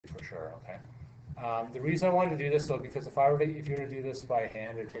error, okay? The reason I wanted to do this though, because if you were to do this by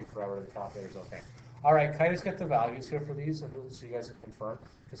hand, it'd take forever. The calculator's okay. All right, can I just get the values here for these, so you guys can confirm?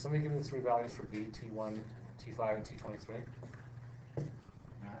 Can somebody give me the 3 values for B, T1, T5, and T23? Matt,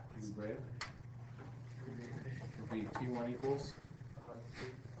 are you brave? For B, T1 equals?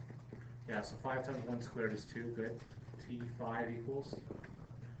 Yeah, so 5 times 1 squared is 2, good. T5 equals?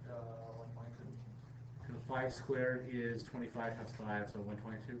 122. 5 squared is 25 times 5, so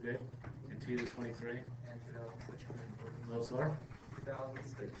 122, good. And T is 23? No, sir?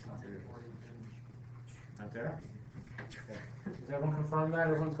 Not there? Okay. Does everyone confirm that?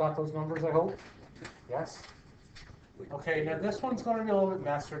 Everyone's got those numbers, I hope? Yes? Okay, now this one's going to be a little bit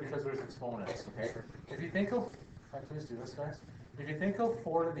messier because there's exponents, okay? If you think of, can I please do this, guys? If you think of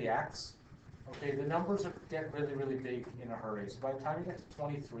 4 to the x, okay, the numbers get really, really big in a hurry. So by the time you get to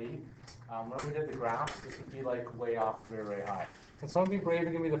 23, when we did the graphs, this would be like way off, very, very high. Can someone be brave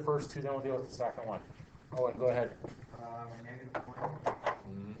and give me the first 2, then we'll deal with the second one? Oh, and go ahead.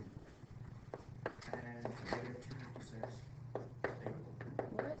 -1 and -256.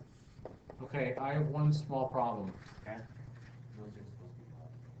 What? Okay, I have one small problem. Okay.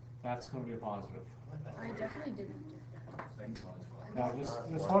 That's going to be a positive. I definitely didn't do that. Now,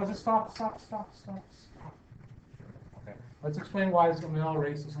 just stop. Okay, let's explain why it's going to be all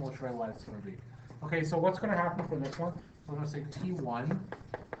racist and we'll show you why it's going to be. Okay, so what's going to happen for this one? We're going to say T1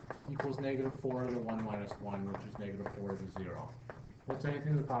 equals -4 to the 1 minus 1, which is -4 to the 0. What's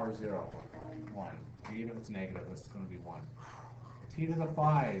anything to the power of 0? 1. Even if it's negative, it's going to be 1. T to the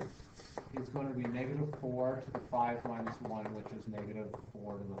 5 is going to be -4 to the 5 minus 1, which is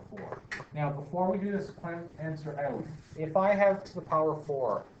 -4 to the 4. Now, before we do this answer out, if I have to the power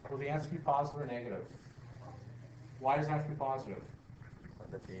 4, will the answer be positive or negative? Why does it have to be positive?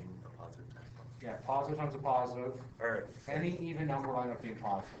 Being a positive times Yeah, positive times a positive. or Any even number will end up being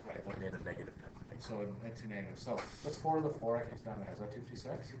positive, right? we made a negative times So it's a negative. So let's 4 to the 4. I can down there. Is that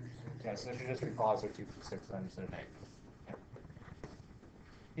 256? Yeah, so it should just be positive 256 then instead of negative.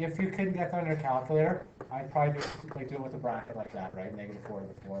 If you couldn't get that on your calculator, I'd probably just like do it with a bracket like that, right? -4 to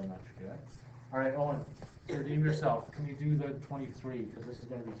the 4, and that should do it. All right, Owen, redeem yourself. Can you do the 23? Because this is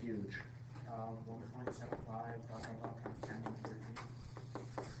going to be huge. 1.75 talking about times 10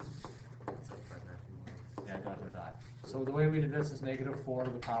 Yeah, I got it with that. So the way we did this is -4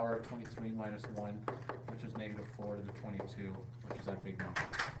 to the power of 23 minus 1, which is -4 to the 22, which is that big number.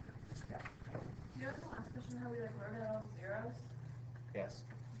 Yeah. You know the last question how we like wrote out all the zeros? Yes.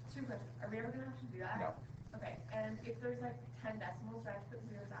 2 questions. Are we ever gonna have to do that? No. Okay. And if there's like 10 decimals, do I have to put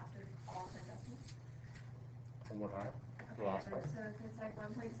zeros after all 10 decimals? One more time. The Okay. last part. So if it's like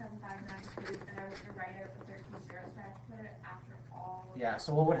 1.7592 and I was to write out the 13 zeros, do I have to put it after all? Yeah,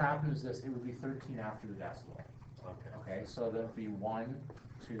 so what would happen is this, it would be 13 after the decimal. Okay. Okay, so there'd be 1,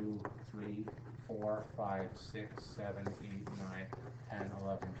 2, 3, 4, 5, 6, 7, 8, 9, 10,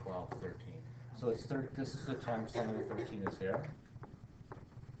 11, 12, 13. So it's this is the 10% of the 13 is here.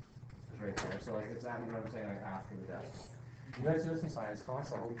 It's right there. So it's at, you know what I'm saying, like after the decimal. You guys do this in science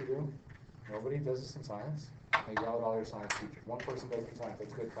class? I hope you do. Nobody does this in science? I yell at all your science teachers. One person does it in science,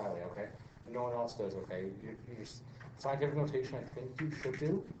 that's good, Kylie, okay? And no one else does, okay? Your scientific notation, I think you should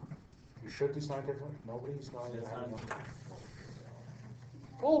do. You should do scientific. Nobody's not.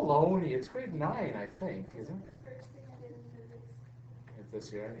 Oh, Loney, it's grade 9, I think, isn't it? It's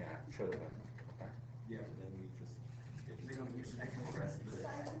this year, yeah, should have been. Okay. Yeah, but then we just they don't use it for the rest of the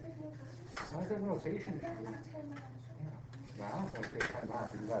Scientific notation. Yeah. Math, okay,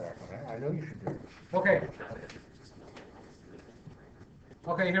 math, do better. Okay, I know you should do it. Okay.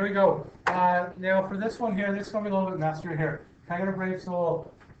 Okay, here we go. Now for this one here, this is going to be a little bit messier here. Can I get a brave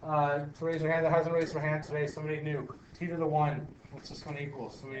soul to raise their hand that hasn't raised their hand today? Somebody new. T to the 1. What's this one equal?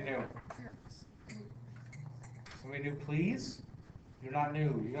 Somebody new. Somebody new, please? You're not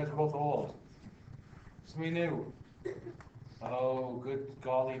new. You guys are both old. Somebody new. Oh, good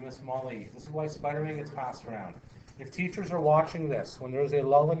golly, Miss Molly. This is why Spider-Man gets passed around. If teachers are watching this, when there's a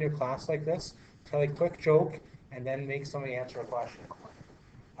lull in your class like this, tell a quick joke and then make somebody answer a question.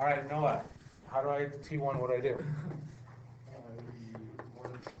 All right, Noah, how do I T1? What do I do?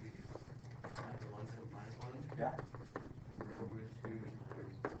 Yeah.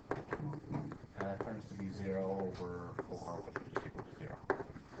 And that turns to be 0 over 4, which is equal to 0.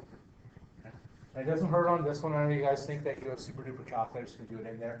 Okay. It doesn't hurt on this one. I know you guys think that you have super duper calculators to do it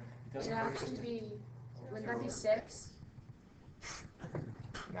in there. It doesn't It'd hurt. actually be, wouldn't that be 6?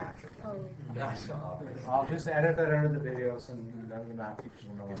 Naturally. Oh. I'll just edit that out of the videos and none of the math teachers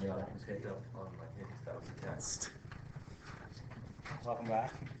will know when they're that mistake. on my head, that was a test. Welcome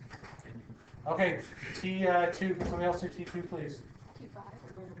back. Okay, T2. Can somebody else do T2, please? T5.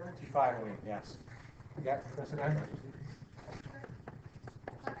 T5, I mean, yes. Yeah, Chris again?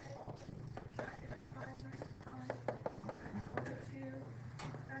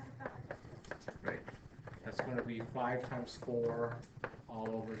 Great. That's going to be 5 times 4 all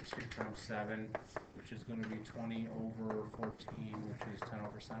over 2 times 7, which is going to be 20 over 14, which is 10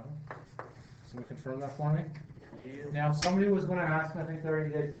 over 7. So we confirm that for me? Now, somebody was going to ask, and I think they already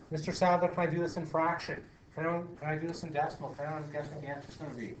did, Mr. Sadler, can I do this in fraction? Can I do this in decimal? Can anyone guess what the answer is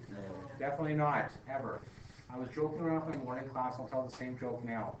going to be? No. Definitely not, ever. I was joking around with my morning class. I'll tell the same joke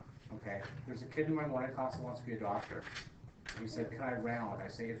now. Okay. There's a kid in my morning class who wants to be a doctor. He said, can I round? I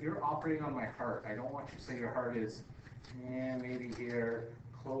say, if you're operating on my heart, I don't want you to say your heart is maybe here,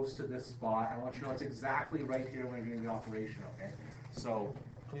 close to this spot. I want you to know it's exactly right here when you're doing the operation, okay? So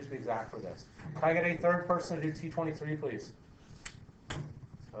please be exact for this. Can I get a third person to do T23, please?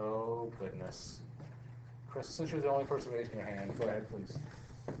 Oh, goodness. Chris, since you're the only person raising your hand, go ahead, please.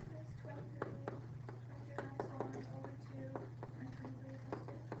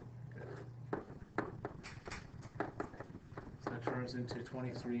 So that turns into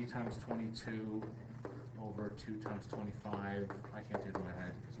 23 times 22 over 2 times 25. I can't do it in my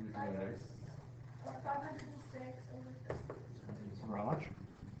head. So we can do it. 506 over 50. So how much?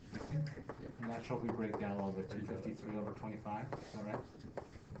 50? And that shall be break down a little bit. 253 over 25. Is that right?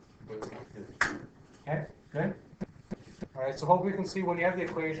 Okay, good. All right, so hope we can see when you have the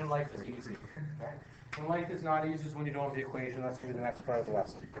equation, life is easy. Okay? When life is not easy is when you don't have the equation. That's going to be the next part of the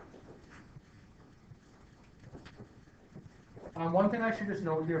lesson. One thing I should just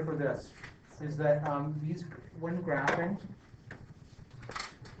note here for this is that these, when graphing,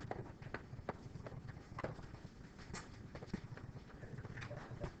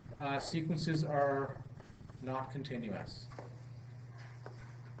 sequences are not continuous.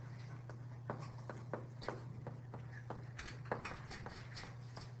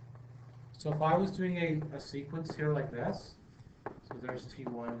 So if I was doing a sequence here like this, so there's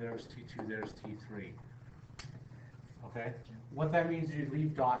T1, there's T2, there's T3. Okay? What that means is you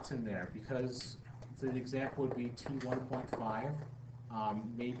leave dots in there because the example would be T1.5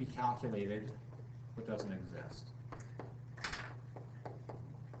 may be calculated but doesn't exist.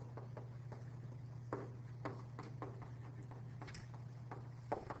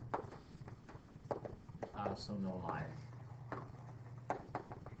 So no line.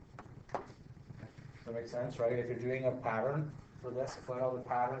 Does that make sense, right? If you're doing a pattern for this, if I know the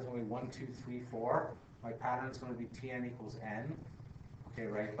pattern is going to be 1, 2, 3, 4, my pattern is going to be Tn equals n. Okay,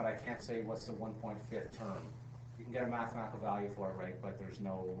 right? But I can't say what's the 1.5 term. You can get a mathematical value for it, right? But there's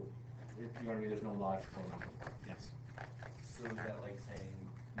no, you know what I mean? There's no logical number. Yes. So is that like saying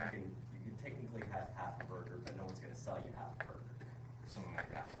you can technically have half a burger, but no one's going to sell you half a burger? Something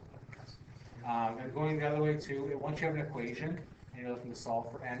like that. And going the other way too, once you have an equation and you're looking to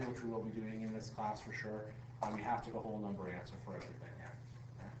solve for n, which we will be doing in this class for sure, you have to go whole number answer for everything. Yeah.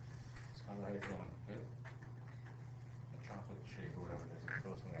 Okay. So how are you feeling? Good. A chocolate shake or whatever it is. It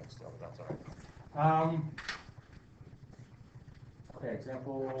goes in there still, but that's all right. Okay,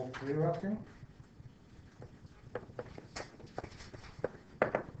 example 3 we're up to.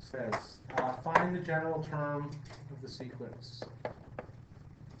 Says find the general term of the sequence.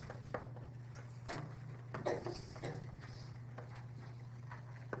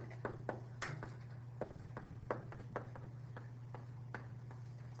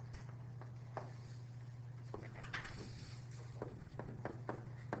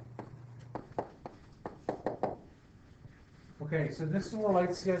 Okay, so this is where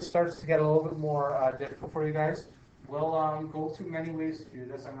light starts to get a little bit more difficult for you guys. We'll go through many ways to do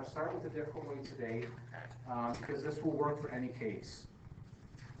this. I'm going to start with the difficult way today because this will work for any case.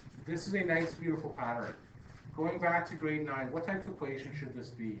 This is a nice, beautiful pattern. Going back to grade 9, what type of equation should this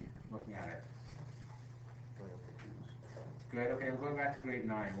be, looking at it? Good, okay, we're going back to grade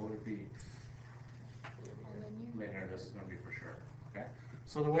 9. What would it be? Linear, this is going to be for sure. Okay.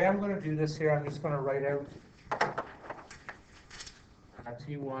 So the way I'm going to do this here, I'm just going to write out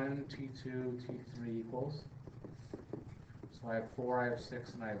T1, T2, T3 equals. So I have 4, I have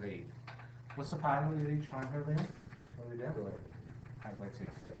 6, and I have 8. What's the pattern we did each time here, Liam? What do we do? I'd like to.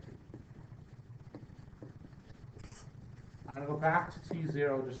 I'm going to go back to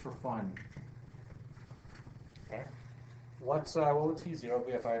T0 just for fun. Okay. What would T0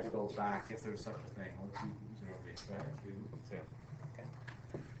 be if I had to go back, if there's such a thing? What would T0 be? Right? 2. Okay.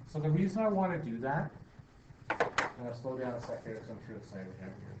 So the reason I want to do that, I'm going to slow down a sec here because I'm too excited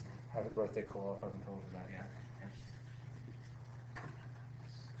here. Happy birthday, Cole, if I haven't told you that yet.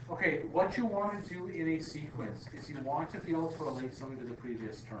 Okay, what you want to do in a sequence is you want to be able to relate something to the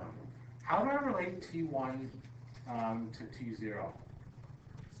previous term. How do I relate T1 to T0?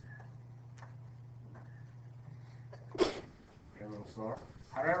 slower.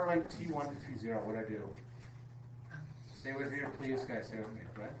 How do I write T1 to T0? What do I do? Stay with me, please, guys. Stay with me,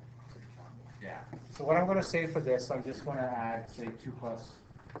 right? Yeah. So what I'm going to say for this, I'm just going to add, say, 2 plus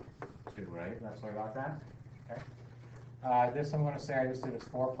 2, right? That's why I got that. Okay. This I'm going to say I just did is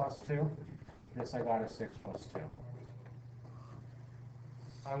 4 plus 2. This I got is 6 plus 2.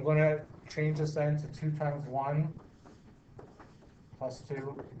 I'm going to change this then to 2 times 1 plus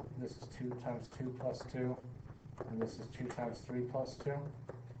 2. This is 2 times 2 plus 2. And this is 2 times 3 plus 2.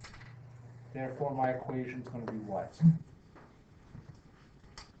 Therefore, my equation is going to be what?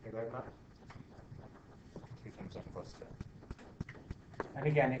 Okay, right now? 2 times 7 plus 2. And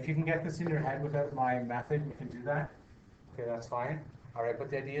again, if you can get this in your head without my method, you can do that. Okay, that's fine. All right, but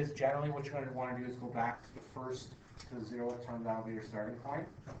the idea is generally what you're going to want to do is go back to the first, to the 0th term, that'll be your starting point,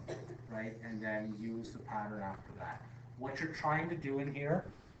 right? And then use the pattern after that. What you're trying to do in here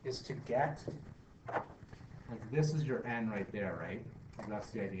is to get, like this is your n right there, right? Like that's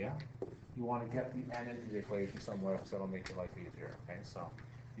the idea. You want to get the n into the equation somewhere, so it'll make your life easier, okay? So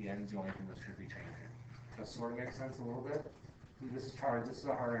the n is the only thing that should be changing. Does that sort of make sense a little bit? This is hard. This is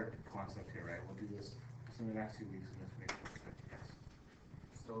a harder concept here, right? We'll do this in the next few weeks and just make sure it's good. Yes.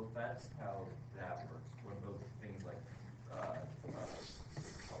 So if that's how that works, what about things like,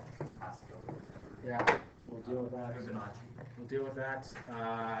 Pascal? Yeah, we'll deal with that. Fibonacci. We'll deal with that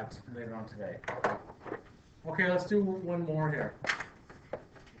later on today. Okay, let's do one more here.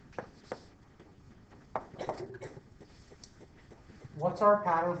 What's our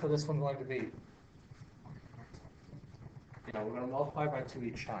pattern for this one going to be? Yeah, we're going to multiply by 2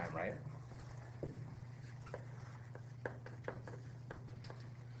 each time, right?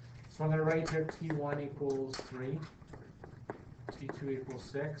 So I'm going to write here T1 equals 3, T2 equals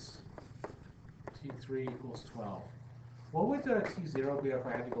 6, T3 equals 12. What would T0 be if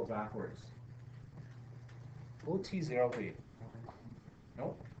I had to go backwards? What would T0 be?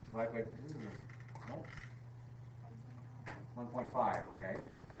 Nope. Nope. 1.5, okay.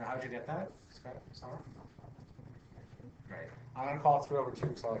 Now how'd you get that? Sorry? Great. I'm going to call it 3 over 2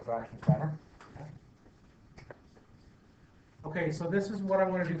 because I like fractions better. Okay, so this is what I'm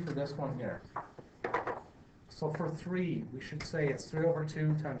going to do for this one here. So for 3, we should say it's 3 over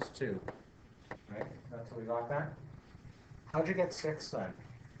 2 times 2. Right? That's how we got that. How'd you get 6 then?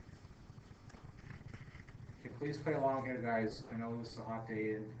 Okay, please play along here, guys. I know this is a hot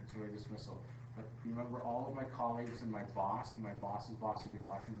day and it's already dismissal. But remember, all of my colleagues and my boss's boss will be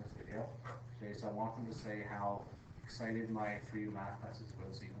watching this video. Okay, so I want them to say how excited my 3U math class is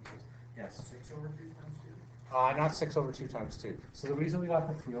about sequences. Yes? 6 over 2 times 2? Not 6 over 2 times 2. So the reason we got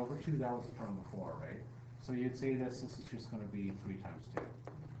the 3 over 2, that was the term before, right? So you'd say this is just going to be 3 times 2.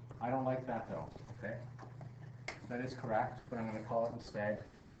 I don't like that though, okay? That is correct, but I'm going to call it instead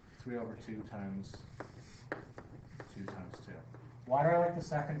 3 over 2 times 2 times 2. Why do I like the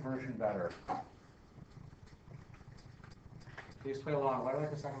second version better? Please play along. Why do I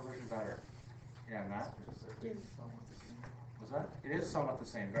like the second version better? Yeah, Matt? Was that? It is somewhat the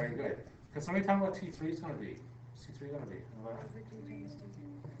same. Very good. Can somebody tell me what T3 is going to be? What's T3 going to be?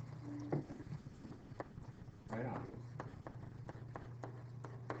 Right on.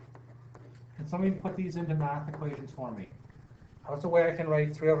 Can somebody put these into math equations for me? What's the way I can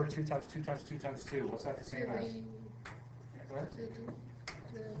write 3 over 2 times 2 times 2 times 2? What's that the same as? What?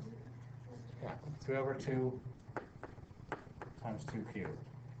 Yeah, 3 over 2 times 2 cubed,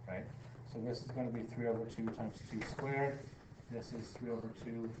 right? So this is going to be 3 over 2 times 2 squared. This is 3 over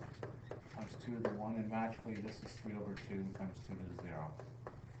 2 times 2 to the 1, and magically this is 3 over 2 times 2 to the 0.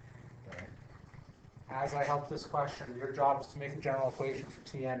 Okay. As I help this question, your job is to make a general equation for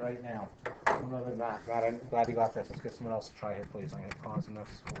Tn right now. Other than that, I'm glad you got this. Let's get someone else to try here, please. I'm going to pause and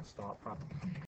let's stop.